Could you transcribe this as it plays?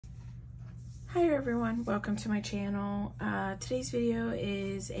Hi everyone, welcome to my channel. Today's video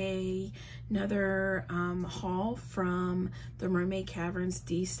is another haul from the Mermaid Cavern's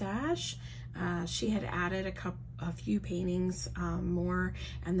D-Stash. She had added a few paintings more,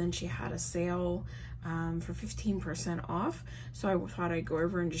 and then she had a sale for 15% off. So I thought I'd go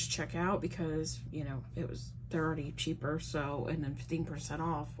over and just check out because, you know, they're already cheaper, so, and then 15%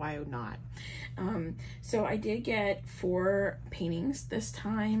 off, why not? So I did get 4 paintings this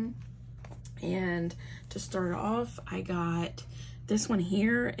time. And to start off, I got this one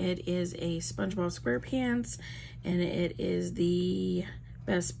here. It is a SpongeBob SquarePants, and it is the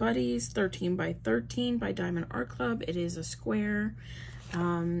Best Buddies 13 by 13 by Diamond Art Club. It is a square,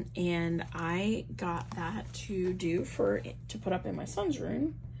 and I got that to put up in my son's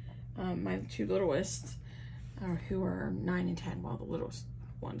room. My 2 littlest, who are 9 and 10. Well, the littlest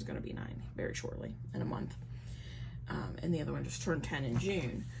one's gonna be 9 very shortly, in a month, and the other one just turned 10 in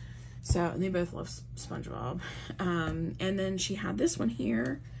June. So, and they both love SpongeBob. And then she had this one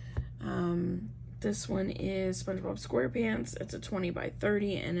here. This one is SpongeBob SquarePants. It's a 20 by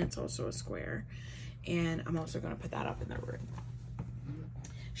 30, and it's also a square. And I'm also going to put that up in their room.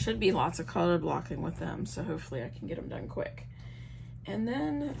 Should be lots of color blocking with them, so hopefully I can get them done quick. And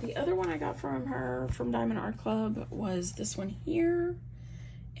then the other one I got from her, from Diamond Art Club, was this one here.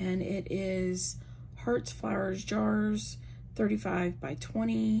 And it is Hearts, Flowers, Jars, 35 by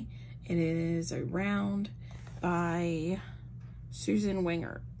 20. It is a round by Susan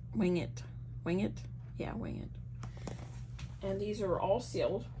Wingett. Yeah, Wingett. And these are all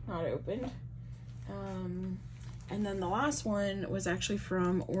sealed, not opened. And then the last one was actually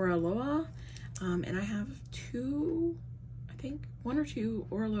from Oraloa. And I have 2, I think 1 or 2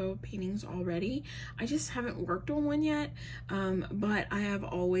 Oraloa paintings already. I just haven't worked on one yet. But I have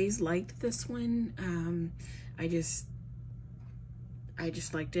always liked this one. I just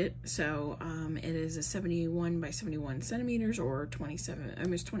liked it. So it is a 71 by 71 centimeters, or 27,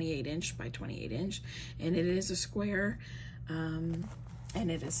 almost 28 inch by 28 inch, and it is a square, and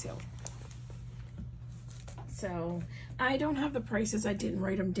it is sealed. So I don't have the prices, I didn't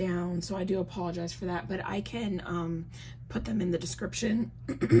write them down, so I do apologize for that, but I can put them in the description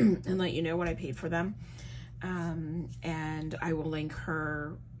and let you know what I paid for them. And I will link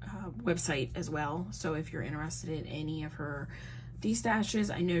her website as well, so if you're interested in any of her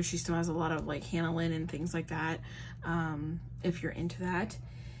D-Stashes, I know she still has a lot of like Hannah Lynn and things like that, if you're into that.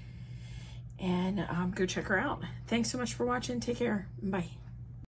 And go check her out. Thanks so much for watching. Take care. Bye.